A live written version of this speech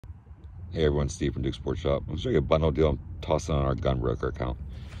Hey everyone, Steve from Duke Sports Shop. I'm showing you a bundle deal I'm tossing on our gun broker account.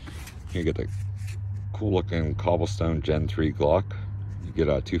 You get the cool looking cobblestone Gen 3 Glock. You get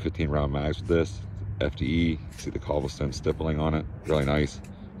a 215 round mags with this. FDE, see the cobblestone stippling on it. Really nice.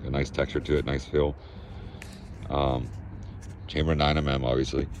 Got a nice texture to it, nice feel. Chamber 9mm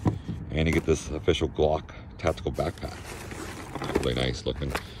obviously. And you get this official Glock tactical backpack. Really nice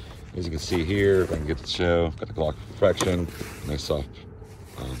looking. As you can see here, if I can get to show, got the Glock Perfection, nice soft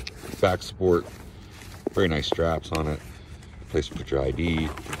back support, very nice straps on it, place to put your ID,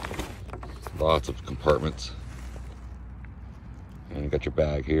 lots of compartments, and you got your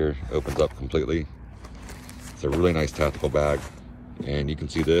bag here, opens up completely. It's a really nice tactical bag, and you can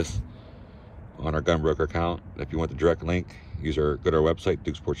see this on our gun broker account. If you want the direct link, go to our website,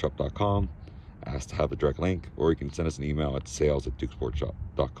 dukesportshop.com, ask to have the direct link, or you can send us an email at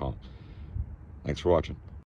sales@dukesportshop.com. Thanks for watching.